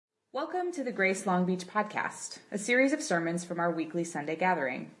Welcome to the Grace Long Beach podcast, a series of sermons from our weekly Sunday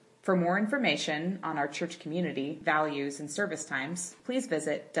gathering. For more information on our church community, values, and service times, please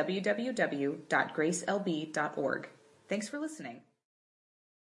visit www.gracelb.org. Thanks for listening.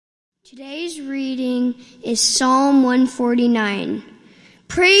 Today's reading is Psalm 149.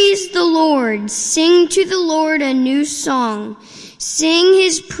 Praise the Lord. Sing to the Lord a new song. Sing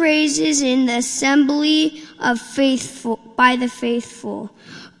his praises in the assembly of by the faithful.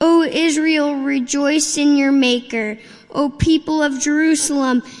 O Israel, rejoice in your Maker. O people of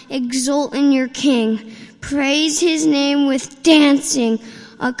Jerusalem, exult in your King. Praise his name with dancing,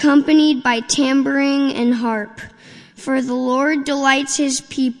 accompanied by tambourine and harp. For the Lord delights his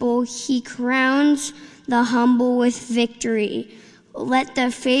people. He crowns the humble with victory. Let the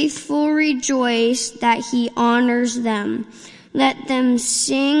faithful rejoice that he honors them. Let them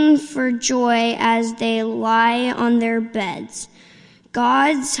sing for joy as they lie on their beds.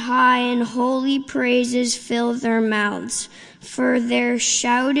 God's high and holy praises fill their mouths, for their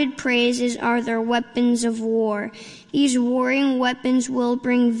shouted praises are their weapons of war. These warring weapons will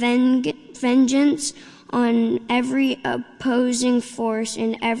bring vengeance on every opposing force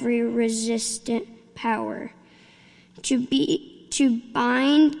and every resistant power. To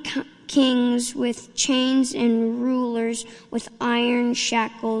bind kings with chains and rulers with iron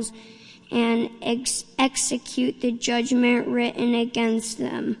shackles, and execute the judgment written against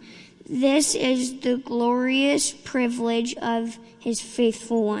them. This is the glorious privilege of his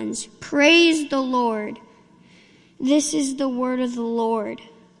faithful ones. Praise the Lord. This is the word of the Lord.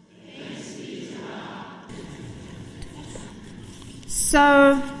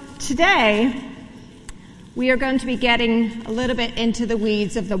 So today we are going to be getting a little bit into the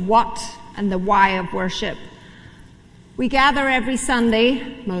weeds of the what and the why of worship. We gather every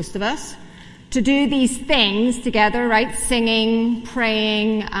Sunday, most of us, to do these things together, right? Singing,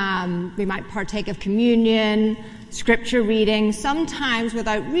 praying, we might partake of communion, scripture reading, sometimes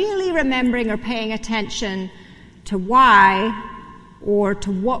without really remembering or paying attention to why or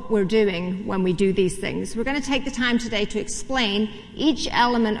to what we're doing when we do these things. We're going to take the time today to explain each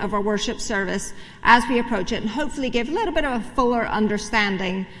element of our worship service as we approach it and hopefully give a little bit of a fuller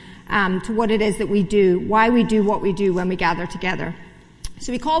understanding to what it is that we do, why we do what we do when we gather together.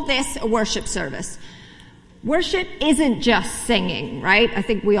 So we call this a worship service. Worship isn't just singing, right? I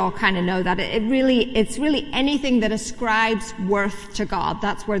think we all kind of know that. It's really anything that ascribes worth to God.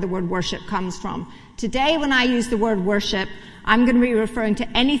 That's where the word worship comes from. Today, when I use the word worship, I'm going to be referring to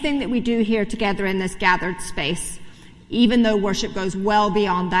anything that we do here together in this gathered space, even though worship goes well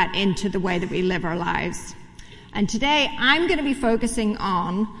beyond that into the way that we live our lives. And today, I'm going to be focusing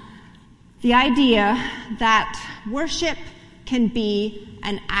on the idea that worship can be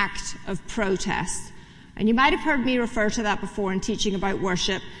an act of protest. And you might have heard me refer to that before in teaching about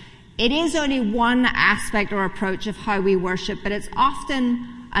worship. It is only one aspect or approach of how we worship, but it's often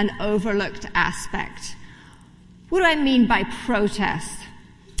an overlooked aspect. What do I mean by protest?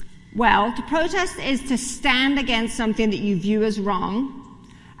 Well, to protest is to stand against something that you view as wrong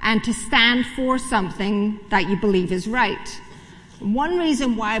and to stand for something that you believe is right. One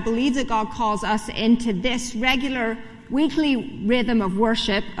reason why I believe that God calls us into this regular weekly rhythm of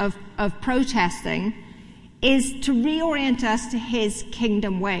worship, of protesting, is to reorient us to his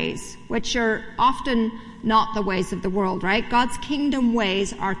kingdom ways, which are often not the ways of the world, right? God's kingdom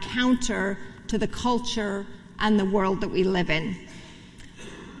ways are counter to the culture and the world that we live in.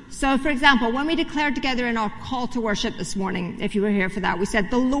 So, for example, when we declared together in our call to worship this morning, if you were here for that, we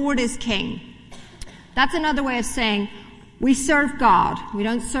said, the Lord is King. That's another way of saying, we serve God. We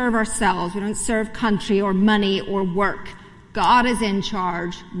don't serve ourselves. We don't serve country or money or work. God is in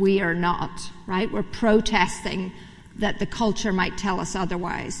charge. We are not, right? We're protesting that the culture might tell us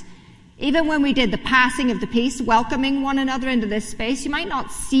otherwise. Even when we did the passing of the peace, welcoming one another into this space, you might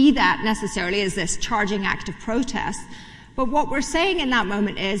not see that necessarily as this charging act of protest. But what we're saying in that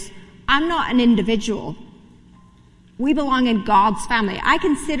moment is, I'm not an individual. We belong in God's family. I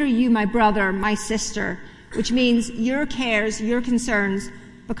consider you my brother, my sister, which means your cares, your concerns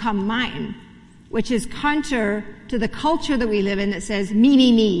become mine, which is counter to the culture that we live in that says,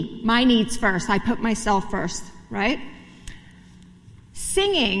 me, my needs first, I put myself first, right?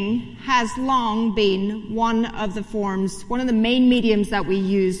 Singing has long been one of the main mediums that we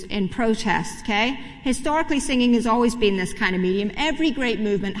use in protest, okay? Historically, singing has always been this kind of medium. Every great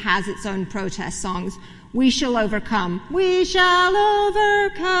movement has its own protest songs. We shall overcome. We shall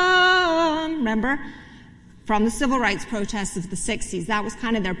overcome. Remember? From the civil rights protests of the 60s. That was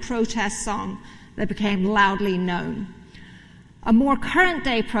kind of their protest song that became loudly known. A more current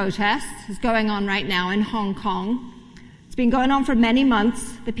day protest is going on right now in Hong Kong It's been going on for many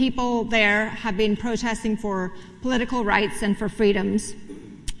months. The people there have been protesting for political rights and for freedoms.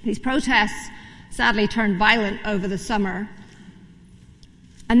 These protests sadly turned violent over the summer.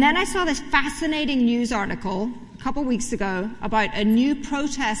 And then I saw this fascinating news article a couple weeks ago about a new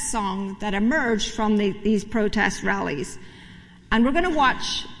protest song that emerged from these protest rallies. And we're going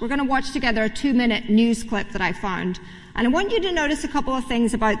to watch together a 2-minute news clip that I found. And I want you to notice a couple of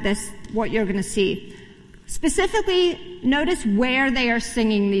things about this, what you're going to see. Specifically, notice where they are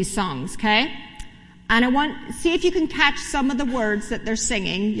singing these songs, okay? And see if you can catch some of the words that they're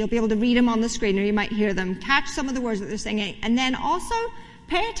singing. You'll be able to read them on the screen, or you might hear them. Catch some of the words that they're singing. And then also,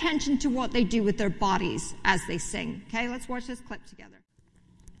 pay attention to what they do with their bodies as they sing. Okay, let's watch this clip together.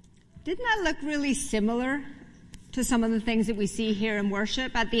 Didn't that look really similar to some of the things that we see here in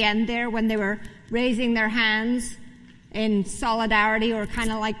worship at the end there when they were raising their hands in solidarity, or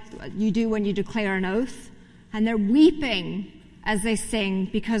kind of like you do when you declare an oath? And they're weeping as they sing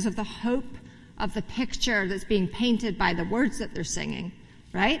because of the hope of the picture that's being painted by the words that they're singing,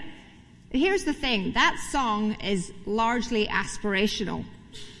 right? Here's the thing. That song is largely aspirational.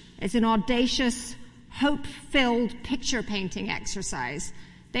 It's an audacious, hope-filled picture painting exercise.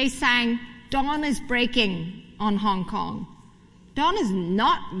 They sang, "Dawn is breaking on Hong Kong." Dawn is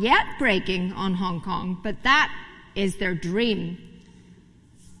not yet breaking on Hong Kong, but that is their dream.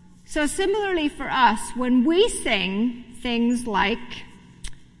 So similarly for us, when we sing things like,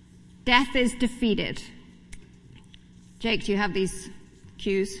 "Death is defeated." Jake, do you have these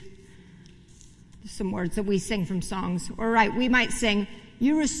cues? Some words that we sing from songs. All right, we might sing,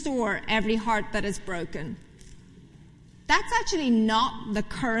 "You restore every heart that is broken." That's actually not the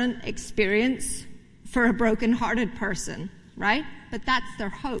current experience for a broken-hearted person, right? But that's their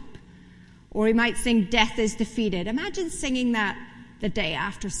hope. Or we might sing, "Death is defeated." Imagine singing that the day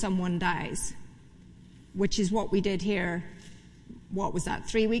after someone dies, which is what we did here, what was that,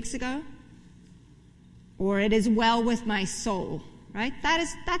 3 weeks ago? Or "It is well with my soul," right?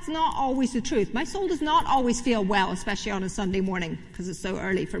 That's not always the truth. My soul does not always feel well, especially on a Sunday morning, because it's so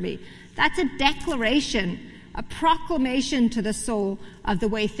early for me. That's a declaration, a proclamation to the soul of the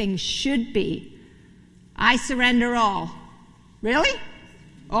way things should be. "I surrender all." Really?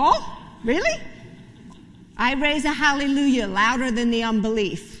 All? Really? "I raise a hallelujah louder than the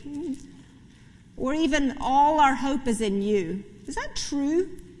unbelief." Or even, "All our hope is in you." Is that true?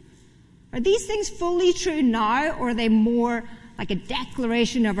 Are these things fully true now, or are they more like a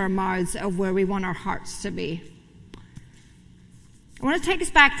declaration of our mouths of where we want our hearts to be? I want to take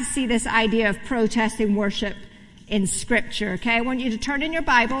us back to see this idea of protesting worship in Scripture, okay? I want you to turn in your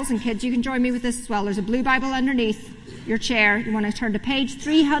Bibles, and kids, you can join me with this as well. There's a blue Bible underneath your chair. You want to turn to page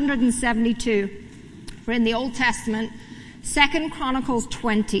 372. We're in the Old Testament, 2 Chronicles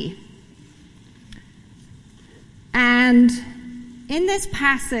 20. And in this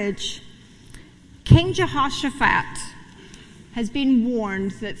passage, King Jehoshaphat has been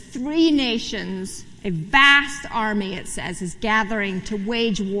warned that 3 nations, a vast army, it says, is gathering to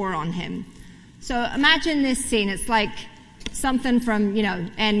wage war on him. So imagine this scene. It's like something from,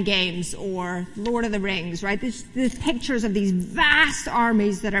 End Games or Lord of the Rings, right? There's pictures of these vast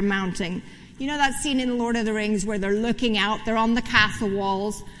armies that are mounting. You know that scene in Lord of the Rings where they're looking out, they're on the castle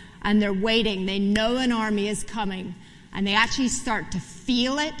walls, and they're waiting. They know an army is coming, and they actually start to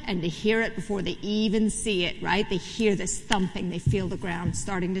feel it and to hear it before they even see it, right? They hear this thumping. They feel the ground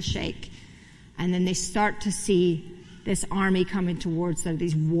starting to shake. And then they start to see this army coming towards them,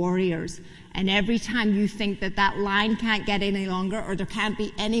 these warriors. And every time you think that line can't get any longer, or there can't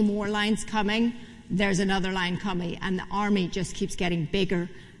be any more lines coming, there's another line coming. And the army just keeps getting bigger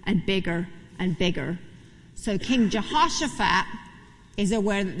and bigger and bigger. So King Jehoshaphat is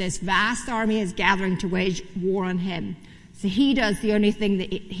aware that this vast army is gathering to wage war on him. So he does the only thing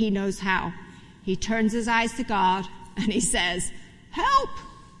that he knows how. He turns his eyes to God and he says, "Help!"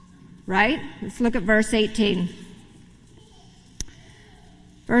 Right? Let's look at verse 18.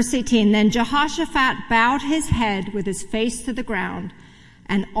 Verse 18, "Then Jehoshaphat bowed his head with his face to the ground,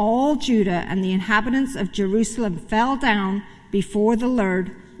 and all Judah and the inhabitants of Jerusalem fell down before the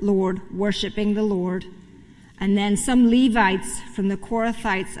Lord, worshiping the Lord. And then some Levites from the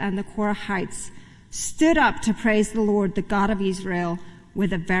Korathites and the Korahites stood up to praise the Lord, the God of Israel,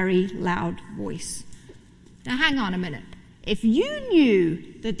 with a very loud voice." Now hang on a minute. If you knew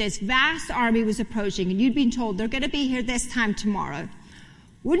that this vast army was approaching and you'd been told they're going to be here this time tomorrow,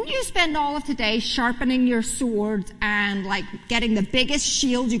 wouldn't you spend all of today sharpening your swords and getting the biggest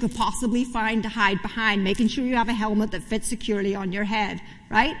shield you could possibly find to hide behind, making sure you have a helmet that fits securely on your head,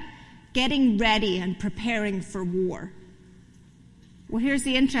 right? Getting ready and preparing for war. Well, here's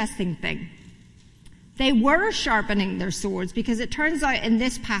the interesting thing. They were sharpening their swords because it turns out in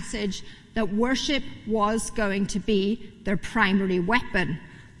this passage that worship was going to be their primary weapon.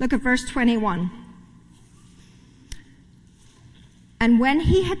 Look at verse 21. And when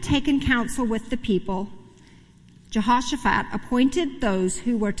he had taken counsel with the people, Jehoshaphat appointed those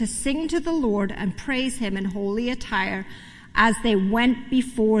who were to sing to the Lord and praise him in holy attire as they went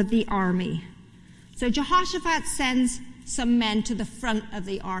before the army. So Jehoshaphat sends some men to the front of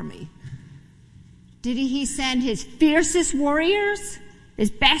the army. Did he send his fiercest warriors, his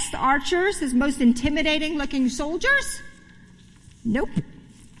best archers, his most intimidating looking soldiers? Nope.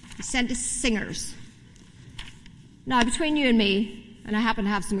 He sent his singers. Now, between you and me, and I happen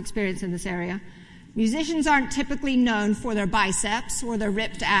to have some experience in this area, musicians aren't typically known for their biceps or their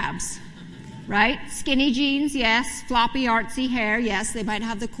ripped abs, right? Skinny jeans, yes. Floppy, artsy hair, yes. They might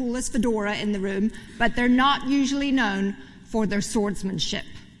have the coolest fedora in the room, but they're not usually known for their swordsmanship.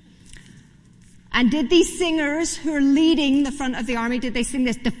 And did these singers who are leading the front of the army, did they sing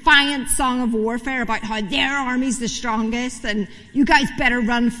this defiant song of warfare about how their army's the strongest and you guys better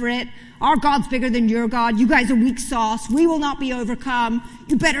run for it? Our God's bigger than your God. You guys are weak sauce. We will not be overcome.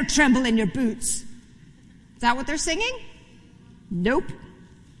 You better tremble in your boots. Is that what they're singing? Nope.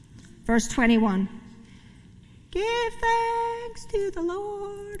 Verse 21. Give thanks to the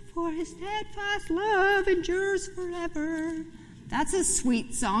Lord, for his steadfast love endures forever. That's a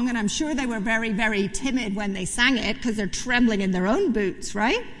sweet song, and I'm sure they were very, very timid when they sang it because they're trembling in their own boots,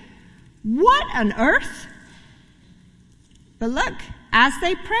 right? What on earth? But look, as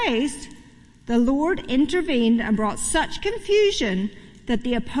they praised, the Lord intervened and brought such confusion that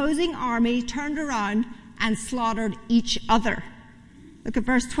the opposing army turned around and slaughtered each other. Look at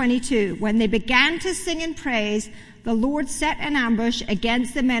verse 22. When they began to sing and praise, the Lord set an ambush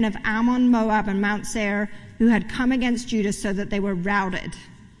against the men of Ammon, Moab, and Mount Seir, who had come against Judah, so that they were routed.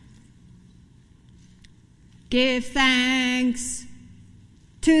 Give thanks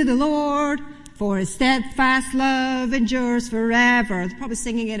to the Lord, for his steadfast love endures forever. They're probably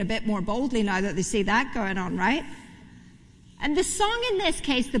singing it a bit more boldly now that they see that going on, right? And the song in this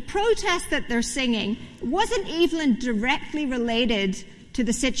case, the protest that they're singing, wasn't even directly related to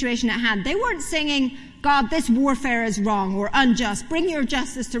the situation at hand. They weren't singing, God, this warfare is wrong or unjust. Bring your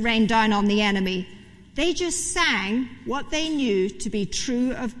justice to rain down on the enemy. They just sang what they knew to be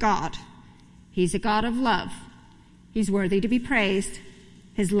true of God. He's a God of love. He's worthy to be praised.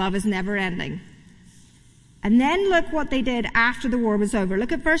 His love is never ending. And then look what they did after the war was over.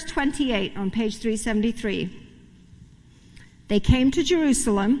 Look at verse 28 on page 373. They came to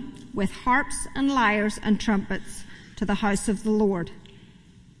Jerusalem with harps and lyres and trumpets to the house of the Lord.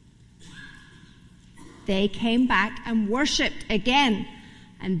 They came back and worshipped again.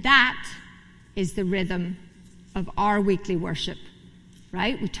 And that is the rhythm of our weekly worship,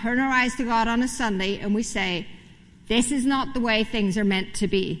 right? We turn our eyes to God on a Sunday and we say, this is not the way things are meant to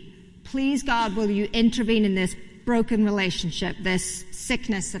be. Please, God, will you intervene in this broken relationship, this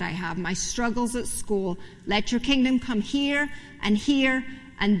sickness that I have, my struggles at school. Let your kingdom come here and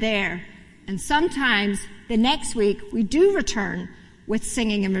there. And sometimes the next week we do return with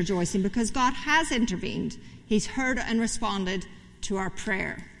singing and rejoicing because God has intervened. He's heard and responded to our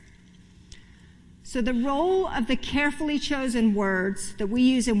prayer. So the role of the carefully chosen words that we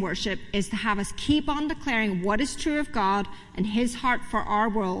use in worship is to have us keep on declaring what is true of God and his heart for our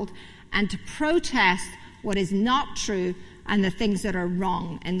world, and to protest what is not true and the things that are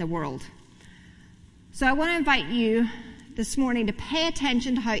wrong in the world. So I want to invite you this morning to pay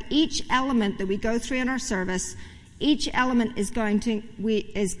attention to how each element that we go through in our service, each element is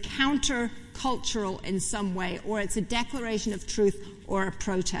counter-cultural in some way, or it's a declaration of truth or a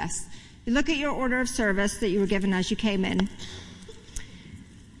protest. You look at your order of service that you were given as you came in.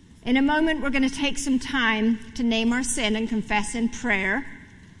 In a moment, we're going to take some time to name our sin and confess in prayer.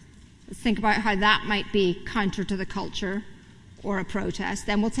 Let's think about how that might be counter to the culture or a protest.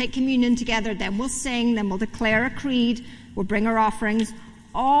 Then we'll take communion together. Then we'll sing. Then we'll declare a creed. We'll bring our offerings.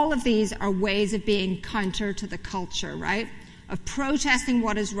 All of these are ways of being counter to the culture, right? Of protesting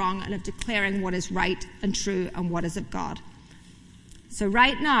what is wrong and of declaring what is right and true and what is of God. So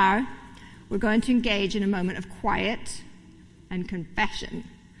right now, we're going to engage in a moment of quiet and confession.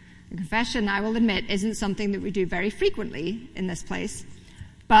 And confession, I will admit, isn't something that we do very frequently in this place,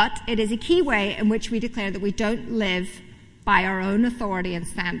 but it is a key way in which we declare that we don't live by our own authority and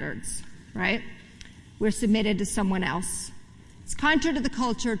standards, right? We're submitted to someone else. It's counter to the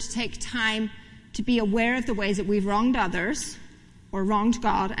culture to take time to be aware of the ways that we've wronged others or wronged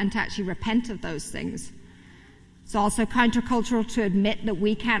God and to actually repent of those things. It's also countercultural to admit that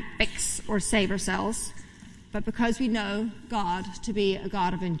we can't fix or save ourselves, but because we know God to be a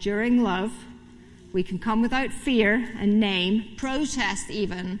God of enduring love, we can come without fear and name, protest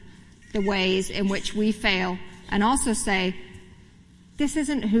even, the ways in which we fail, and also say, this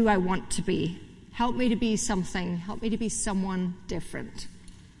isn't who I want to be. Help me to be something. Help me to be someone different.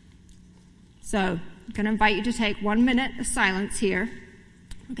 So I'm going to invite you to take 1 minute of silence here.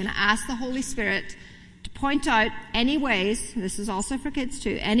 We're going to ask the Holy Spirit to point out any ways, this is also for kids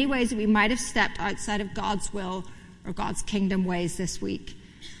too, any ways that we might have stepped outside of God's will or God's kingdom ways this week.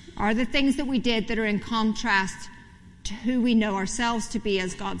 Are there things that we did that are in contrast to who we know ourselves to be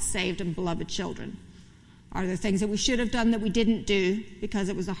as God's saved and beloved children? Are there things that we should have done that we didn't do because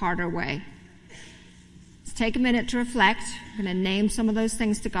it was a harder way? Let's take a minute to reflect. I'm going to name some of those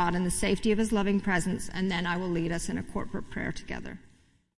things to God in the safety of his loving presence, and then I will lead us in a corporate prayer together.